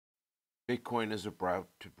Bitcoin is about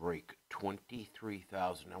to break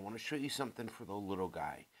 23,000. I want to show you something for the little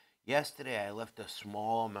guy. Yesterday, I left a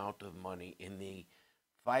small amount of money in the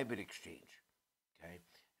Fibit exchange, okay?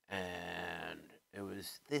 And it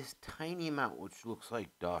was this tiny amount, which looks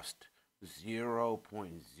like dust,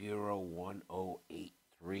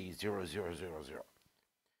 0.010830000.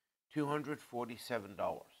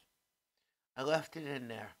 $247. I left it in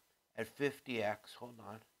there at 50x. Hold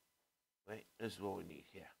on. Wait, this is what we need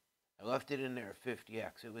here. I left it in there at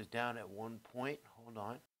 50x. It was down at one point. Hold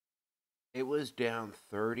on. It was down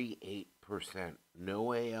 38%. No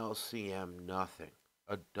ALCM, nothing.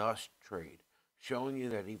 A dust trade. Showing you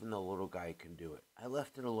that even the little guy can do it. I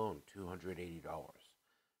left it alone, $280.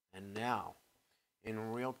 And now,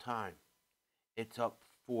 in real time, it's up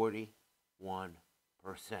 41%.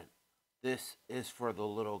 This is for the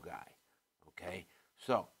little guy. Okay?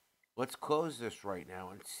 So, let's close this right now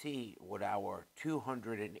and see what our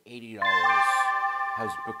 $280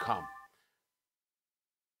 has become.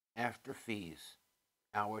 After fees,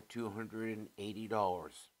 our $280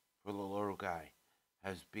 for the little guy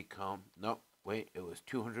has become, no, wait, it was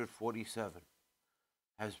 247,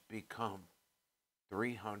 has become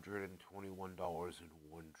 $321 in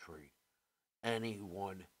one trade.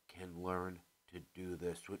 Anyone can learn to do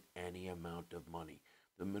this with any amount of money.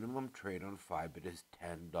 The minimum trade on Fibit is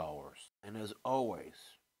 $10. And as always,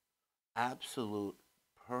 absolute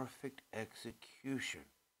perfect execution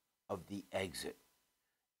of the exit.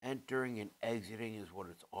 Entering and exiting is what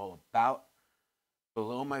it's all about.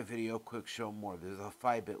 Below my video, quick show more. There's a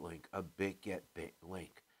Fibit link, a BitGet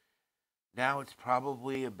link. Now it's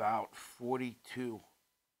probably about 42.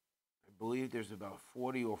 I believe there's about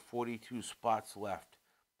 40 or 42 spots left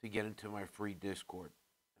to get into my free Discord.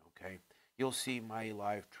 Okay? You'll see my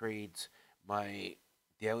live trades, my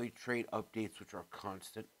daily trade updates, which are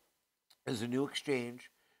constant. There's a new exchange,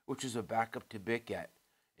 which is a backup to BitGet,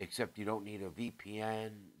 except you don't need a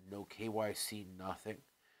VPN, no KYC, nothing.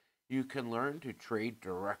 You can learn to trade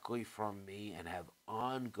directly from me and have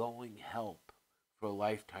ongoing help for a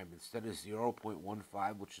lifetime. Instead of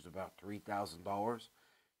 0.15, which is about $3,000,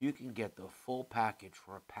 you can get the full package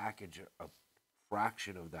for a package, a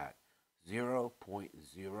fraction of that.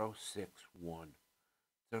 0.061.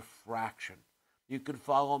 It's a fraction. You can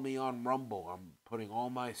follow me on Rumble. I'm putting all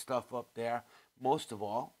my stuff up there. Most of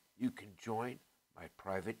all, you can join my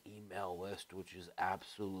private email list, which is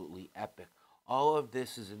absolutely epic. All of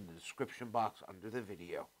this is in the description box under the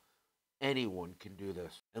video. Anyone can do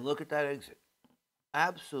this. And look at that exit.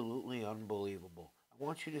 Absolutely unbelievable. I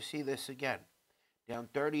want you to see this again. Down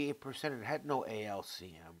 38%. It had no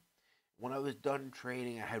ALCM. When I was done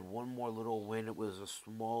trading, I had one more little win. It was a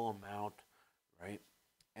small amount, right?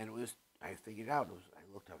 And it was, I figured out,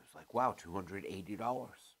 I looked up, it was like, wow,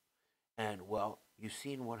 $280. And, well, you've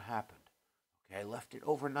seen what happened. Okay, I left it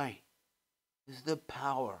overnight. This is the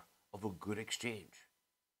power of a good exchange.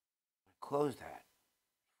 I closed that,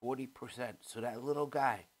 40%. So that little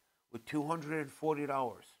guy with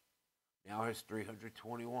 $240 now has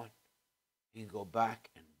 $321. He can go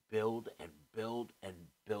back and build and build and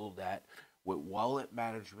build that with wallet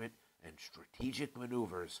management and strategic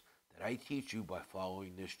maneuvers that I teach you by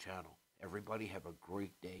following this channel. Everybody have a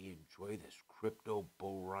great day. Enjoy this crypto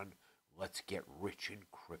bull run. Let's get rich in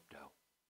crypto.